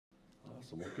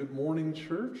Awesome. Well, good morning,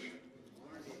 church.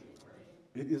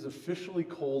 It is officially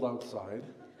cold outside.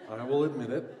 I will admit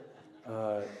it.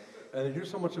 And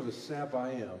here's how much of a sap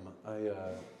I am.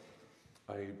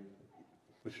 I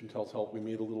with Chantel's help, we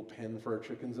made a little pen for our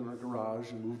chickens in our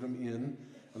garage and moved them in.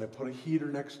 And I put a heater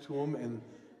next to them, and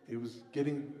it was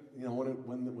getting,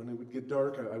 when it would get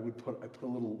dark, I put a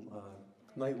little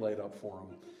night light up for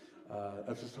them.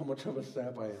 That's just how much of a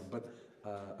sap I am. But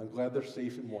I'm glad they're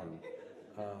safe and warm.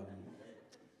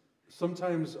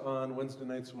 Sometimes on Wednesday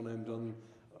nights when I'm done,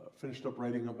 finished up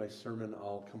writing up my sermon,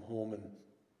 I'll come home and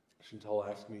Chantel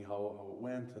asks me how it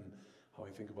went and how I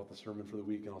think about the sermon for the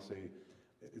week, and I'll say,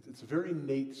 it's a very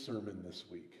Nate sermon this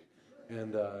week.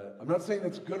 And I'm not saying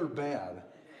that's good or bad,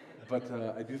 but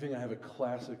I do think I have a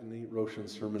classic Nate Roschen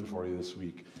sermon for you this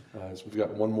week. So we've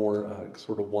got one more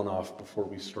sort of one-off before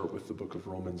we start with the book of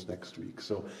Romans next week.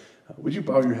 So would you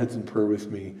bow your heads in prayer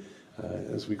with me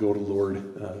as we go to the Lord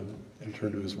and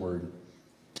turn to his word.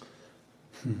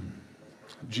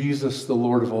 Jesus, the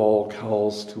Lord of all,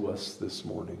 calls to us this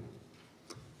morning.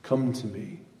 Come to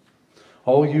me,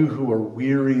 all you who are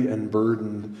weary and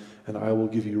burdened, and I will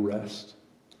give you rest.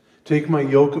 Take my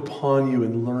yoke upon you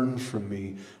and learn from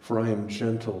me, for I am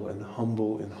gentle and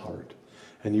humble in heart,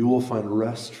 and you will find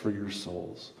rest for your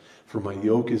souls. For my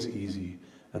yoke is easy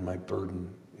and my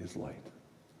burden is light.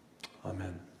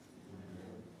 Amen.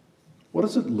 What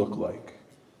does it look like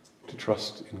to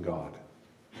trust in God?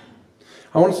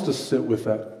 I want us to sit with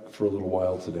that for a little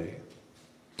while today.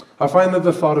 I find that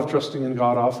the thought of trusting in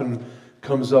God often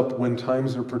comes up when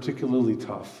times are particularly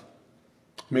tough.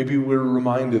 Maybe we're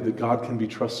reminded that God can be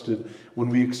trusted when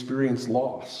we experience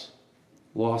loss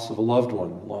of a loved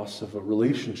one, loss of a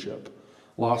relationship,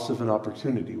 loss of an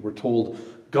opportunity. We're told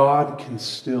God can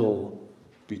still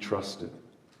be trusted.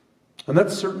 And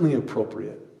that's certainly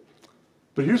appropriate.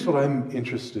 But here's what I'm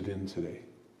interested in today.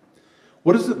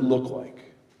 What does it look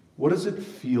like? What does it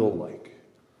feel like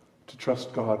to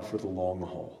trust God for the long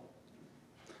haul?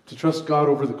 To trust God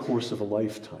over the course of a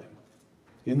lifetime,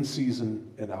 in season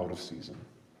and out of season.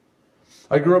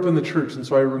 I grew up in the church, and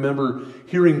so I remember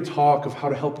hearing talk of how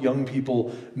to help young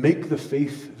people make the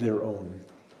faith their own.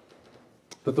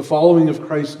 That the following of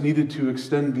Christ needed to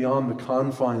extend beyond the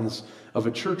confines of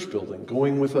a church building,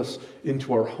 going with us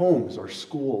into our homes, our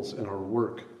schools, and our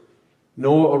work.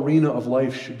 No arena of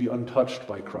life should be untouched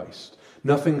by Christ.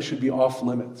 Nothing should be off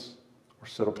limits or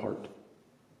set apart.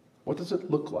 What does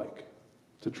it look like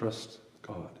to trust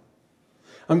God?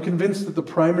 I'm convinced that the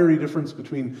primary difference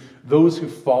between those who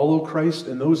follow Christ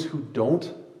and those who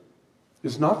don't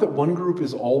is not that one group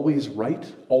is always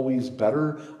right, always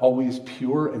better, always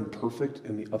pure and perfect,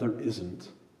 and the other isn't.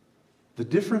 The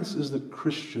difference is that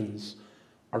Christians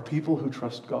are people who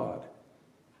trust God,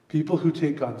 people who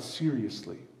take God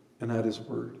seriously and at his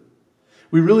word.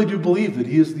 We really do believe that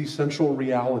he is the central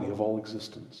reality of all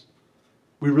existence.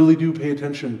 We really do pay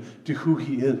attention to who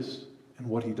he is and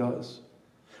what he does.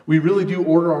 We really do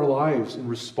order our lives in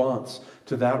response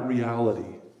to that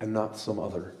reality and not some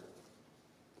other.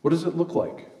 What does it look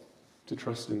like to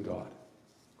trust in God?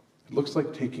 It looks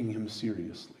like taking him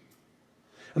seriously.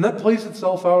 And that plays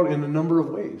itself out in a number of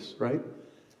ways, right?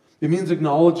 It means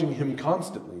acknowledging him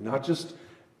constantly, not just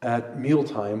at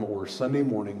mealtime or Sunday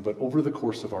morning, but over the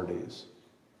course of our days.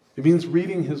 It means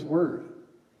reading his word.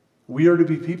 We are to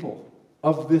be people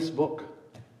of this book.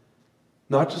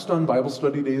 Not just on Bible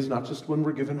study days, not just when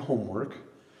we're given homework.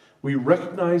 We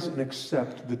recognize and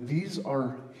accept that these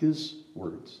are his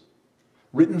words,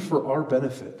 written for our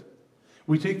benefit.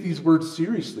 We take these words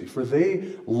seriously, for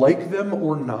they, like them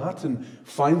or not, and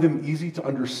find them easy to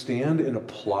understand and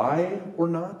apply or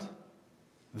not,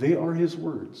 they are his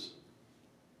words.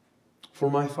 For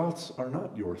my thoughts are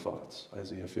not your thoughts,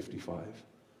 Isaiah 55.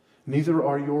 Neither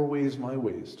are your ways my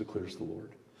ways, declares the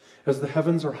Lord. As the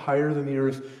heavens are higher than the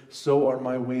earth, so are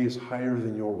my ways higher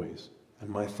than your ways, and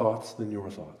my thoughts than your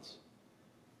thoughts.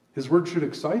 His word should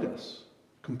excite us,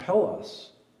 compel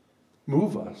us,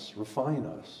 move us, refine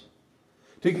us.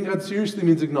 Taking God seriously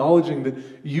means acknowledging that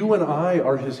you and I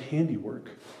are his handiwork,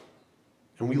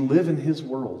 and we live in his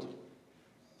world.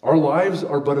 Our lives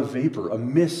are but a vapor, a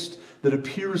mist that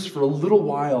appears for a little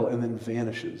while and then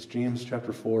vanishes. James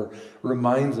chapter 4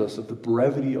 reminds us of the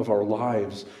brevity of our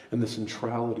lives and the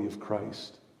centrality of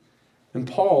Christ. And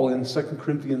Paul in 2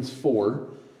 Corinthians 4,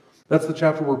 that's the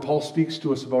chapter where Paul speaks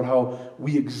to us about how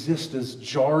we exist as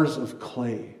jars of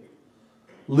clay,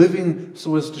 living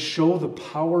so as to show the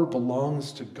power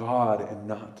belongs to God and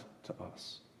not to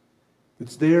us.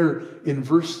 It's there in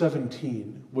verse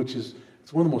 17, which is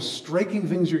it's one of the most striking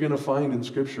things you're going to find in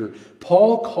Scripture.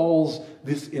 Paul calls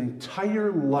this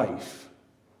entire life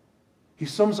He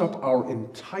sums up our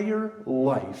entire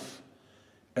life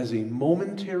as a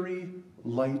momentary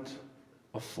light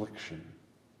affliction,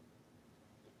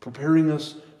 preparing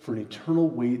us for an eternal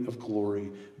weight of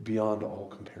glory beyond all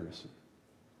comparison.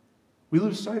 We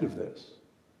lose sight of this.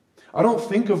 I don't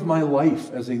think of my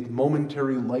life as a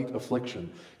momentary light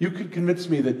affliction. You could convince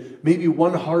me that maybe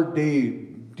one hard day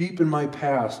deep in my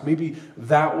past, maybe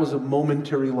that was a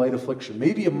momentary light affliction,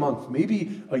 maybe a month,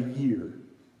 maybe a year.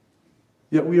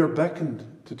 Yet we are beckoned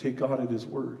to take God at His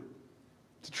word,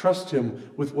 to trust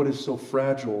Him with what is so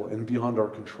fragile and beyond our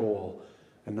control,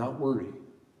 and not worry,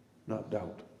 not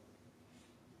doubt.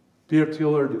 Pierre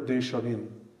Teilhard de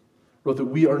Chardin wrote that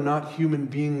we are not human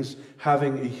beings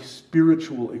having a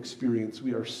spiritual experience.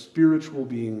 We are spiritual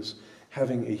beings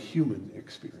having a human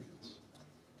experience.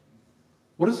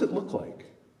 What does it look like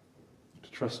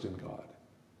to trust in God?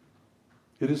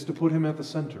 It is to put Him at the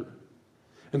center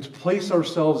and to place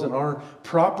ourselves in our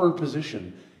proper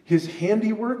position. His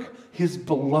handiwork, His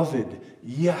beloved.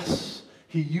 Yes,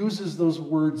 He uses those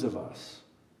words of us.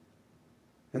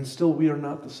 And still we are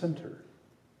not the center.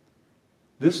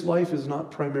 This life is not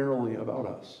primarily about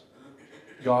us.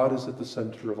 God is at the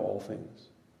center of all things.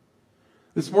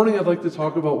 This morning I'd like to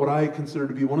talk about what I consider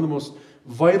to be one of the most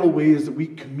vital ways that we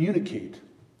communicate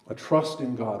a trust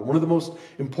in God. One of the most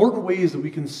important ways that we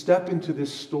can step into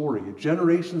this story,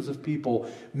 generations of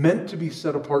people meant to be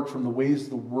set apart from the ways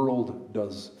the world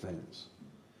does things,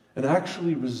 and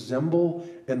actually resemble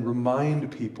and remind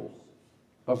people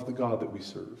of the God that we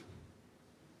serve.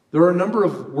 There are a number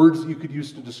of words that you could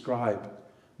use to describe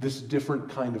this different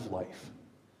kind of life.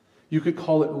 You could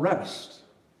call it rest.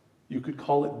 You could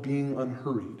call it being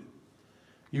unhurried.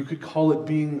 You could call it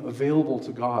being available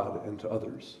to God and to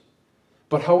others.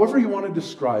 But however you want to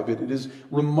describe it, it is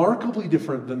remarkably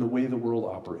different than the way the world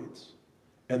operates.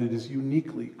 And it is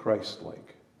uniquely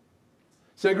Christ-like.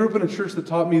 See, I grew up in a church that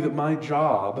taught me that my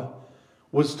job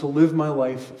was to live my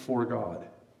life for God.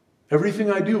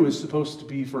 Everything I do is supposed to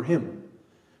be for Him,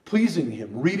 pleasing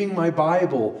Him, reading my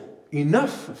Bible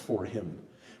enough for Him,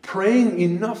 praying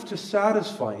enough to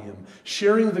satisfy Him,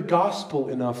 sharing the gospel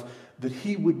enough that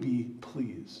He would be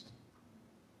pleased.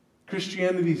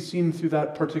 Christianity, seen through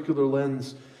that particular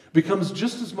lens, becomes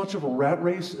just as much of a rat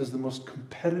race as the most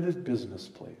competitive business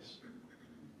place.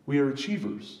 We are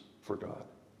achievers for God,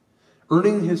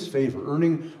 earning His favor,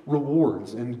 earning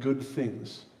rewards and good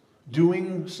things,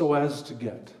 doing so as to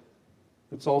get.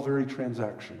 It's all very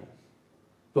transactional.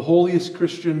 The holiest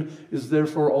Christian is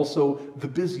therefore also the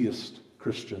busiest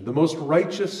Christian. The most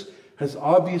righteous has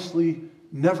obviously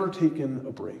never taken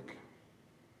a break.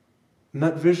 And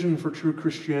that vision for true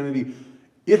Christianity,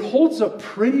 it holds up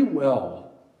pretty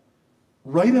well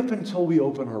right up until we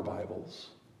open our Bibles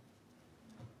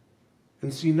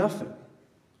and see nothing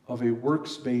of a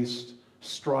works-based,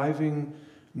 striving,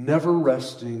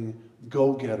 never-resting,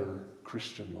 go-getter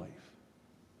Christian life.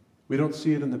 We don't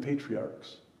see it in the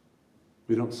patriarchs.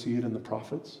 We don't see it in the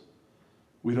prophets.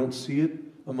 We don't see it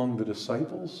among the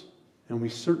disciples. And we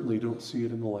certainly don't see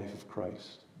it in the life of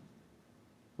Christ.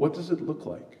 What does it look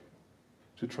like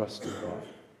to trust in God?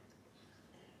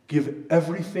 Give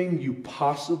everything you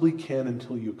possibly can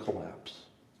until you collapse.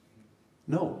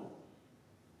 No.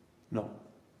 No.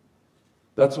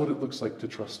 That's what it looks like to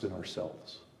trust in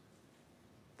ourselves.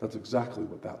 That's exactly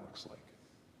what that looks like.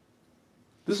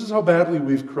 This is how badly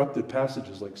we've corrupted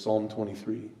passages like Psalm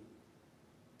 23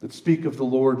 that speak of the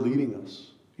Lord leading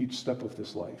us each step of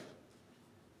this life.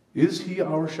 Is He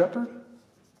our shepherd,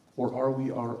 or are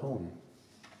we our own?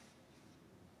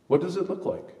 What does it look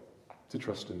like to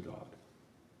trust in God?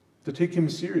 To take Him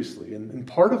seriously. And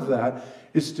part of that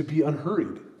is to be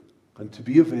unhurried and to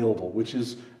be available, which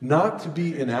is not to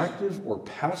be inactive or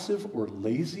passive or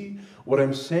lazy. What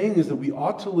I'm saying is that we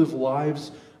ought to live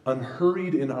lives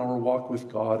unhurried in our walk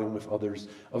with God and with others,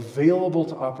 available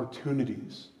to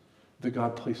opportunities that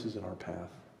God places in our path.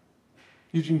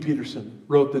 Eugene Peterson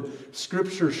wrote that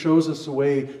Scripture shows us a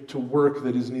way to work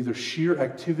that is neither sheer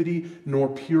activity nor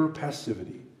pure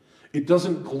passivity. It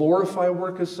doesn't glorify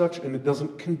work as such, and it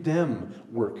doesn't condemn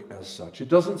work as such. It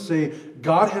doesn't say,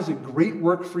 God has a great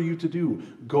work for you to do,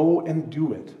 go and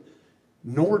do it.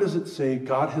 Nor does it say,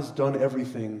 God has done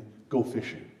everything, go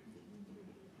fishing.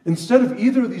 Instead of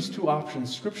either of these two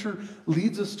options, Scripture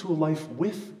leads us to a life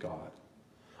with God.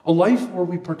 A life where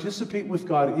we participate with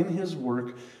God in His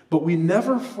work, but we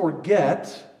never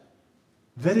forget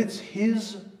that it's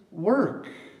His work.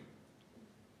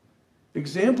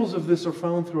 Examples of this are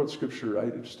found throughout Scripture. I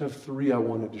just have three I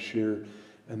wanted to share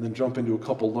and then jump into a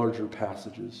couple larger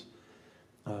passages.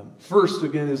 First,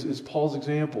 again, is Paul's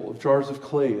example of jars of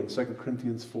clay in 2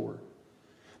 Corinthians 4.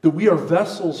 that we are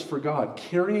vessels for God,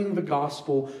 carrying the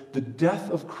gospel, the death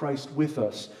of Christ with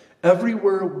us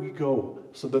everywhere we go,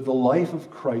 so that the life of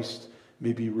Christ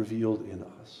may be revealed in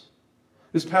us.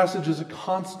 This passage is a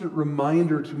constant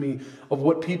reminder to me of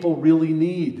what people really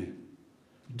need.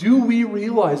 Do we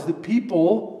realize that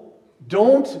people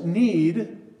don't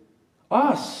need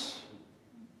us?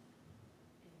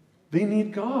 They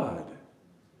need God.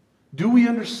 Do we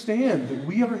understand that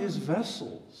we are his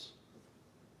vessels?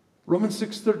 Romans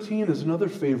 6:13 is another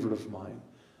favorite of mine,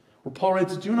 where Paul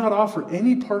writes, "Do not offer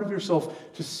any part of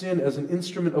yourself to sin as an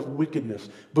instrument of wickedness,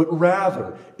 but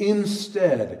rather,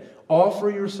 instead, offer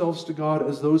yourselves to God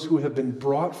as those who have been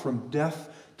brought from death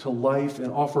to life,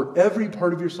 and offer every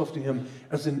part of yourself to him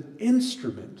as an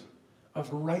instrument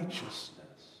of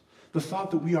righteousness." The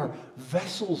thought that we are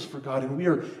vessels for God and we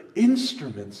are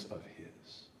instruments of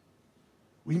his.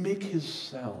 We make his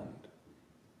sound.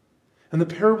 And the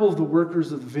parable of the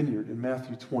workers of the vineyard in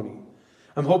Matthew 20.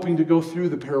 I'm hoping to go through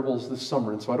the parables this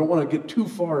summer, and so I don't want to get too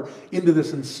far into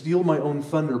this and steal my own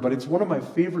thunder, but it's one of my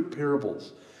favorite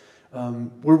parables,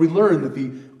 where we learn that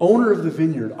the owner of the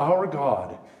vineyard, our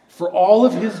God, for all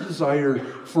of his desire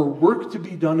for work to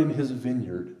be done in his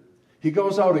vineyard, he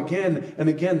goes out again and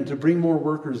again to bring more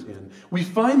workers in. We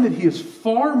find that he is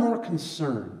far more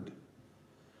concerned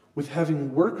with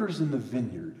having workers in the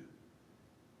vineyard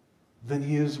than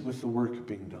he is with the work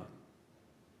being done.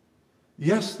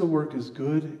 Yes, the work is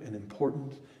good and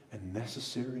important and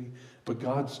necessary, but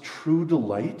God's true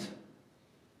delight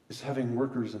is having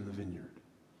workers in the vineyard.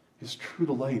 His true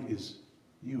delight is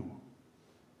you.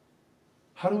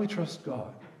 How do we trust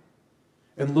God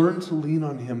and learn to lean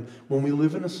on him when we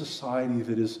live in a society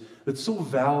that so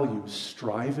values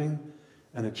striving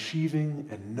and achieving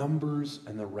and numbers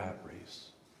and the rat race?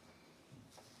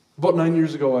 About 9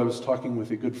 years ago, I was talking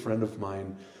with a good friend of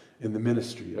mine in the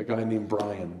ministry, a guy named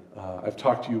Brian. I've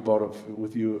talked to you about a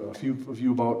few of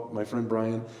you about my friend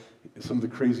Brian. Some of the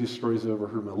craziest stories I've ever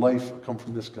heard in my life come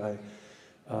from this guy.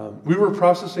 We were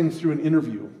processing through an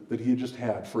interview that he had just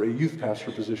had for a youth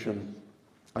pastor position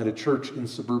at a church in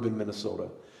suburban Minnesota.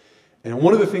 And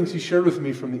one of the things he shared with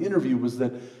me from the interview was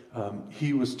that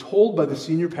he was told by the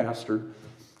senior pastor,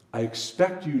 "I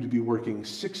expect you to be working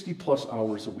 60 plus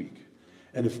hours a week.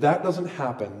 And if that doesn't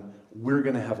happen, we're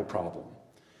going to have a problem."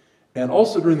 And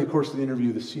also during the course of the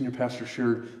interview, the senior pastor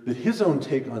shared that his own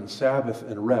take on Sabbath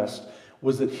and rest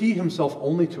was that he himself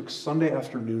only took Sunday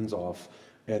afternoons off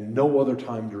and no other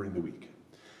time during the week.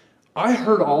 I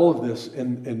heard all of this,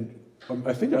 and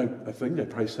I think I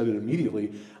probably said it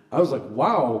immediately. I was like,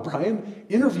 "Wow, Brian,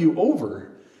 interview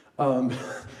over.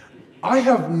 I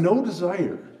have no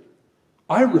desire.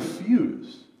 I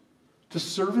refuse to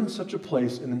serve in such a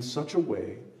place and in such a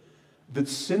way that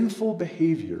sinful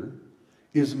behavior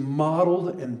is modeled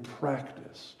and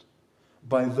practiced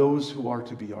by those who are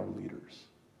to be our leaders."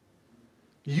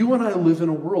 You and I live in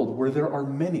a world where there are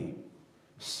many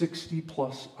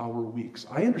 60-plus hour weeks.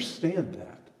 I understand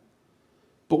that.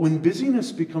 But when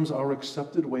busyness becomes our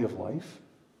accepted way of life,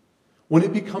 when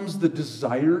it becomes the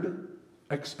desired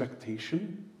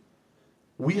expectation,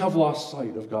 we have lost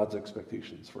sight of God's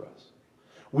expectations for us.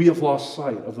 We have lost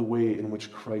sight of the way in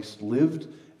which Christ lived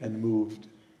and moved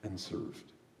and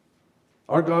served.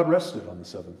 Our God rested on the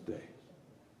seventh day.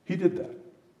 He did that.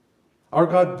 Our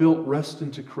God built rest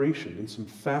into creation in some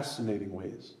fascinating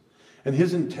ways. And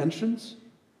his intentions,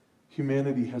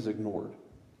 humanity has ignored.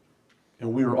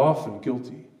 And we are often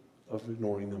guilty of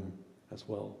ignoring them as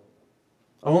well.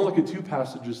 I want to look at two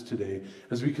passages today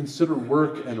as we consider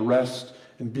work and rest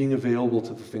and being available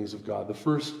to the things of God. The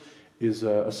first is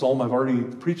a psalm I've already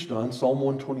preached on, Psalm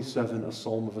 127, a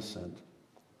psalm of ascent.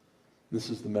 This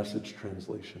is the Message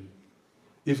translation.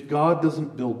 "If God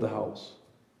doesn't build the house,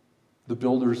 the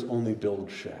builders only build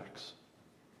shacks.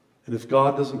 And if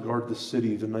God doesn't guard the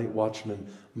city, the night watchman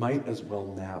might as well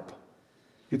nap.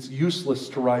 It's useless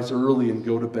to rise early and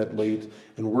go to bed late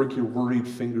and work your worried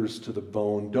fingers to the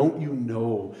bone. Don't you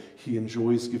know he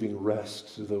enjoys giving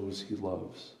rest to those he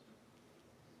loves?"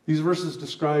 These verses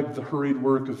describe the hurried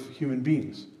work of human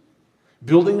beings,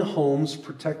 building homes,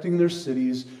 protecting their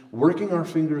cities, working our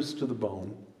fingers to the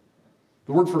bone.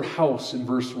 The word for house in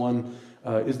verse 1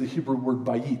 is the Hebrew word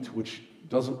bayit, which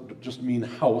doesn't just mean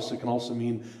house, it can also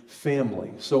mean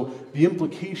family. So the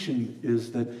implication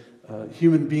is that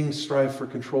human beings strive for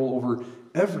control over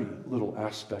every little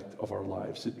aspect of our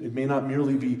lives. It may not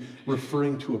merely be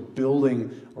referring to a building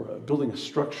or building a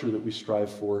structure that we strive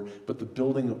for, but the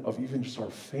building of even just our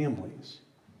families.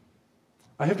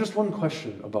 I have just one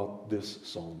question about this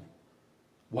psalm.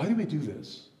 Why do we do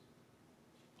this?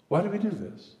 Why do we do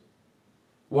this?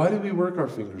 Why do we work our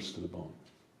fingers to the bone?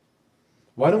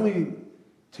 Why don't we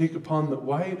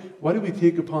Why do we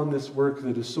take upon this work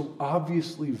that is so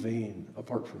obviously vain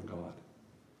apart from God?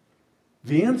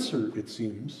 The answer, it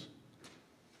seems,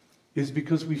 is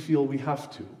because we feel we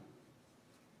have to.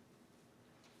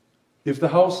 If the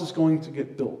house is going to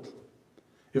get built,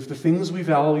 if the things we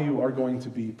value are going to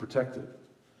be protected,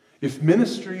 if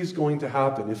ministry is going to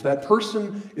happen, if that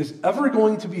person is ever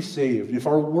going to be saved, if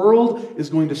our world is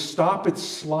going to stop its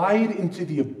slide into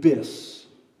the abyss,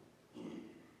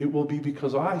 it will be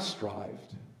because I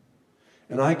strived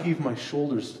and I gave my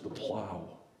shoulders to the plow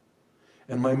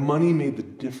and my money made the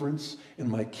difference and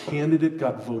my candidate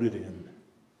got voted in.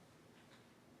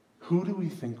 Who do we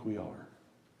think we are?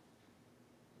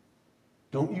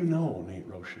 Don't you know, Nate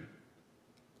Roschen,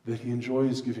 that he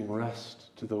enjoys giving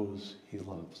rest to those he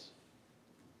loves?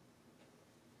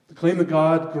 The claim that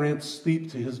God grants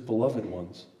sleep to his beloved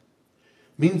ones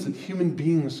means that human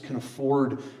beings can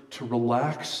afford to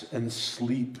relax and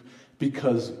sleep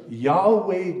because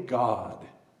Yahweh God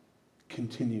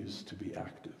continues to be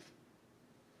active.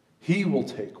 He will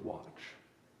take watch.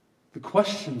 The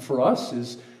question for us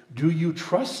is, do you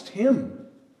trust him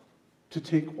to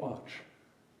take watch?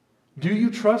 Do you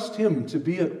trust him to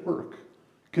be at work,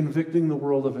 convicting the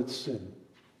world of its sin?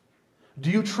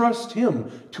 Do you trust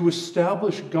him to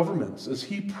establish governments as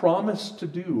he promised to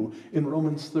do in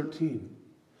Romans 13?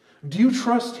 Do you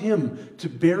trust him to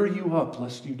bear you up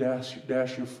lest you dash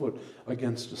your foot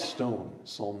against a stone?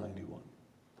 Psalm 91.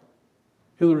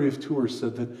 Hilary of Tours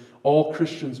said that all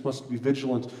Christians must be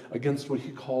vigilant against what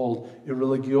he called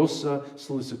irreligiosa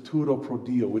solicitudo pro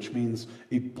Dio, which means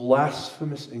a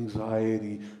blasphemous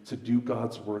anxiety to do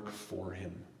God's work for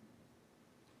him.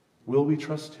 Will we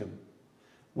trust him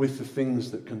with the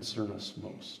things that concern us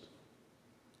most?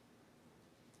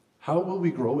 How will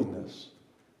we grow in this?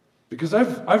 Because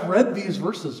I've read these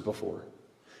verses before.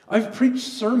 I've preached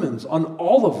sermons on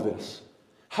all of this.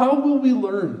 How will we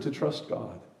learn to trust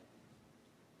God?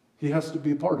 He has to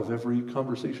be a part of every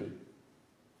conversation,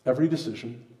 every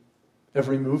decision,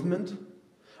 every movement.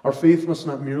 Our faith must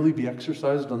not merely be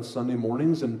exercised on Sunday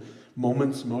mornings and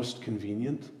moments most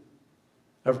convenient,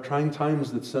 trying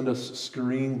times that send us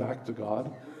scurrying back to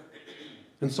God.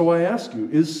 And so I ask you,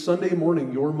 is Sunday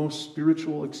morning your most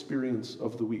spiritual experience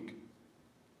of the week?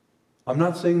 I'm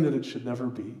not saying that it should never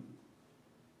be,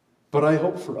 but I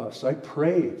hope for us, I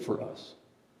pray for us,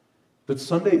 that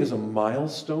Sunday is a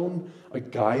milestone, a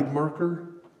guide marker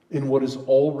in what is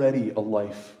already a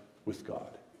life with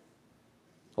God.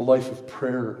 A life of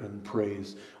prayer and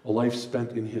praise, a life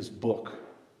spent in his book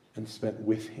and spent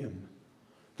with him.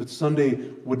 That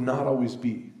Sunday would not always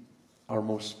be our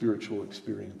most spiritual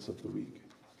experience of the week.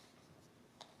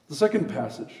 The second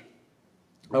passage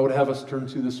I would have us turn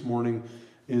to this morning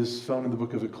is found in the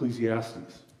book of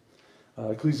Ecclesiastes.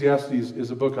 Ecclesiastes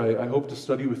is a book I hope to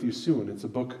study with you soon. It's a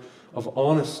book of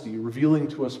honesty, revealing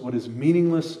to us what is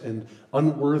meaningless and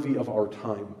unworthy of our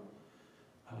time.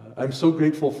 I'm so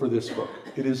grateful for this book.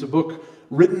 It is a book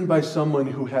written by someone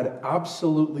who had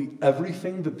absolutely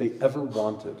everything that they ever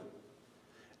wanted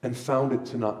and found it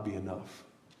to not be enough.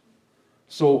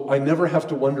 So I never have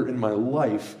to wonder in my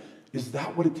life, is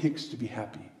that what it takes to be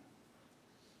happy?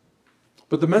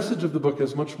 But the message of the book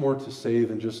has much more to say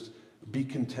than just be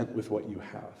content with what you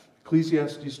have.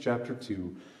 Ecclesiastes chapter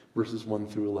 2, verses 1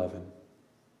 through 11.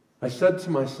 I said to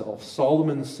myself,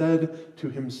 Solomon said to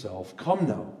himself, come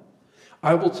now,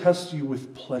 I will test you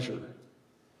with pleasure,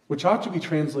 which ought to be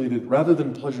translated, rather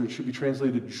than pleasure, it should be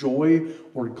translated joy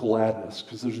or gladness,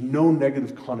 because there's no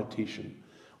negative connotation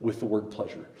with the word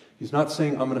pleasure. He's not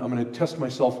saying, I'm going to test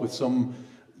myself with some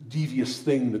devious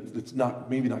thing that's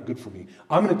maybe not good for me.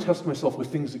 I'm going to test myself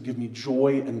with things that give me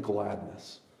joy and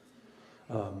gladness.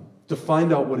 To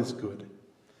find out what is good.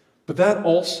 But that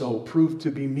also proved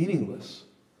to be meaningless.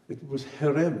 It was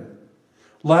herem.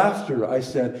 Laughter, I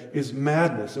said, is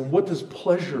madness. And what does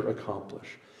pleasure accomplish?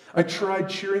 I tried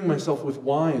cheering myself with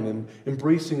wine and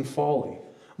embracing folly,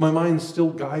 my mind still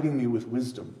guiding me with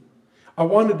wisdom. I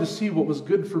wanted to see what was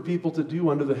good for people to do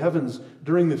under the heavens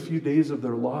during the few days of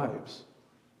their lives.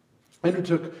 I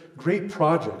undertook great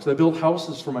projects. I built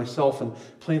houses for myself and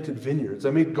planted vineyards.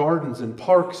 I made gardens and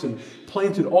parks and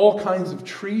planted all kinds of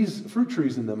trees, fruit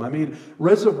trees in them. I made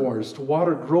reservoirs to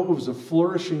water groves of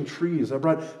flourishing trees. I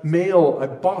bought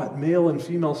male and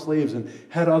female slaves and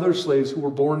had other slaves who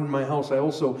were born in my house. I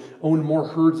also owned more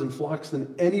herds and flocks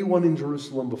than anyone in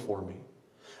Jerusalem before me.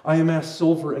 I amassed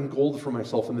silver and gold for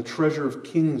myself, and the treasure of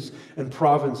kings and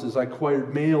provinces. I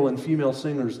acquired male and female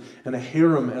singers, and a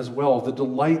harem as well, the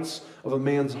delights of a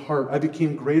man's heart. I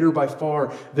became greater by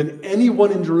far than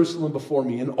anyone in Jerusalem before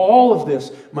me. In all of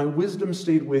this, my wisdom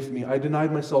stayed with me. I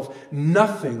denied myself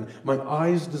nothing my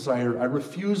eyes desired. I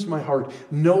refused my heart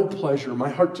no pleasure. My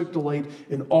heart took delight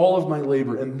in all of my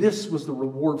labor, and this was the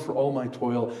reward for all my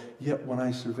toil. Yet when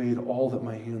I surveyed all that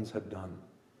my hands had done,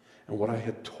 and what I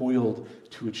had toiled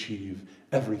to achieve,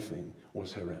 everything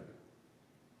was harem.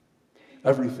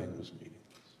 Everything was meaningless.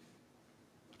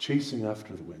 Chasing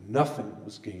after the wind. Nothing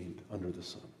was gained under the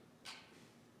sun.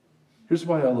 Here's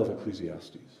why I love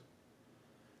Ecclesiastes.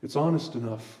 It's honest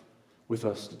enough with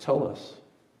us to tell us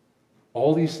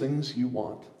all these things you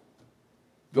want,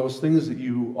 those things that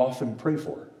you often pray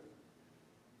for,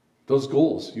 those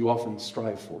goals you often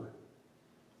strive for,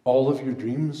 all of your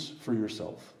dreams for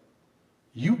yourself.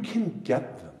 You can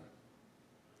get them.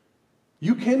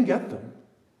 You can get them.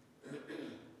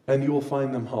 And you will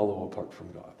find them hollow apart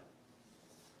from God.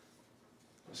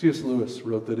 C.S. Lewis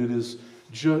wrote that it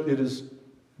is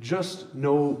just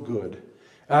no good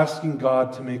asking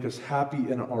God to make us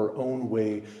happy in our own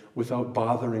way without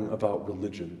bothering about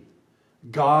religion.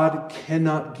 God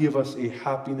cannot give us a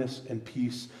happiness and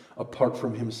peace apart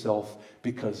from himself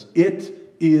because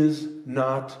it is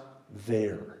not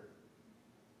there.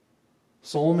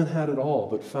 Solomon had it all,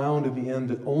 but found in the end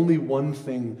that only one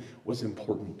thing was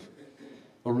important: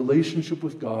 a relationship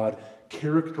with God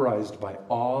characterized by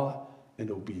awe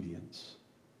and obedience.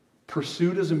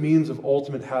 Pursued as a means of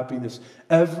ultimate happiness,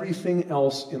 everything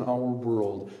else in our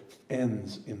world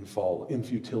ends in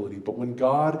futility. But when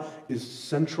God is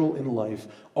central in life,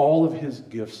 all of his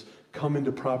gifts come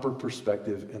into proper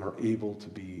perspective and are able to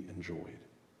be enjoyed.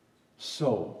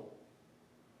 So,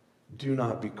 do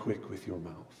not be quick with your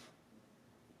mouth.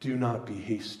 Do not be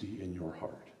hasty in your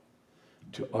heart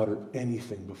to utter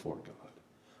anything before God.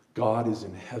 God is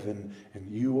in heaven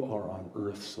and you are on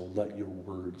earth, so let your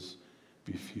words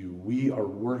be few. We are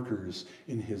workers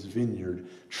in his vineyard.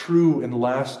 True and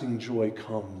lasting joy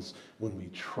comes when we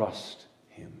trust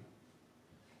him.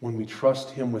 When we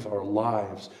trust him with our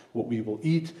lives, what we will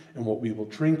eat and what we will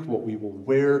drink, what we will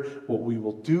wear, what we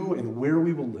will do and where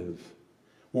we will live.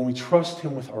 When we trust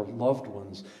him with our loved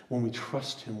ones, when we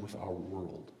trust him with our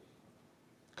world.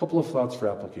 A couple of thoughts for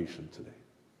application today.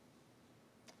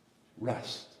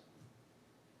 Rest.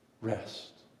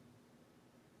 Rest.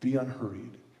 Be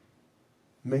unhurried.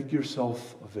 Make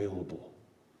yourself available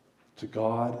to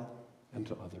God and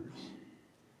to others.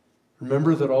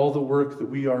 Remember that all the work that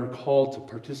we are called to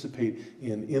participate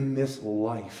in this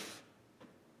life,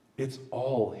 it's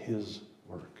all his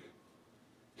work.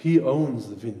 He owns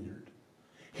the vineyard.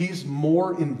 He's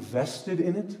more invested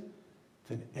in it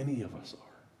than any of us are.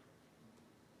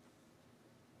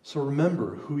 So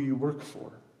remember who you work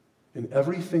for. In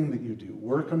everything that you do,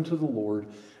 work unto the Lord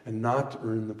and not to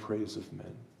earn the praise of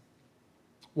men.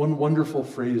 One wonderful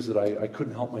phrase that I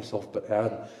couldn't help myself but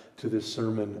add to this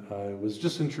sermon was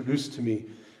just introduced to me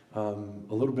a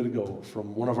little bit ago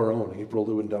from one of our own, April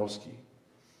Lewandowski.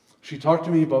 She talked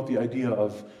to me about the idea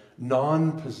of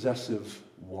non-possessive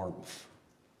warmth.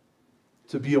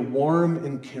 To be a warm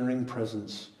and caring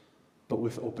presence, but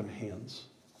with open hands.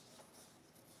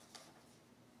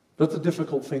 That's a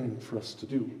difficult thing for us to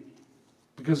do.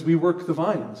 Because we work the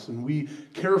vines and we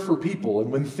care for people.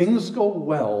 And when things go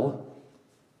well,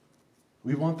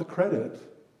 we want the credit.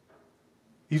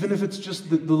 Even if it's just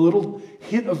the little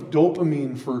hit of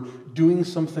dopamine for doing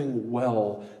something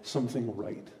well, something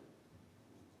right.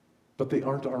 But they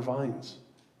aren't our vines.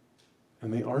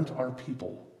 And they aren't our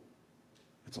people.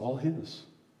 It's all his.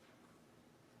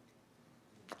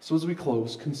 So as we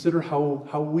close, consider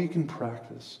how we can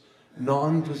practice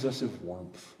non-possessive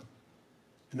warmth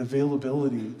and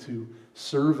availability to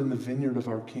serve in the vineyard of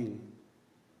our King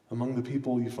among the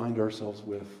people you find ourselves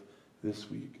with this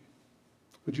week.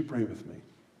 Would you pray with me?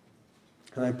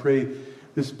 And I pray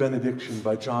this benediction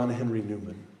by John Henry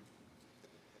Newman.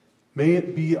 May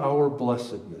it be our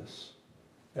blessedness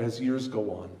as years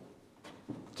go on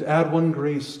to add one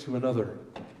grace to another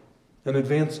and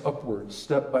advance upwards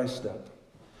step by step,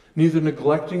 neither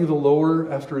neglecting the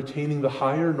lower after attaining the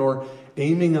higher, nor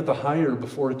aiming at the higher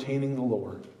before attaining the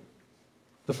lower.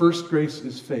 The first grace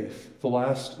is faith, the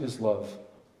last is love.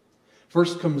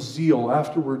 First comes zeal,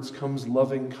 afterwards comes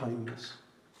loving kindness.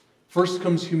 First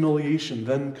comes humiliation,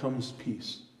 then comes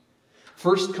peace.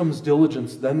 First comes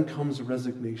diligence, then comes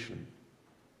resignation.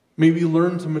 May we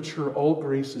learn to mature all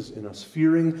graces in us,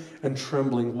 fearing and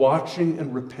trembling, watching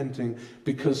and repenting,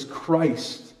 because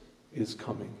Christ is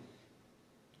coming.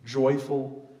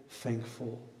 Joyful,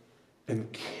 thankful,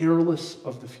 and careless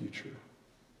of the future,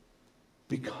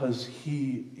 because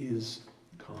he is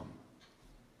come.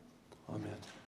 Amen.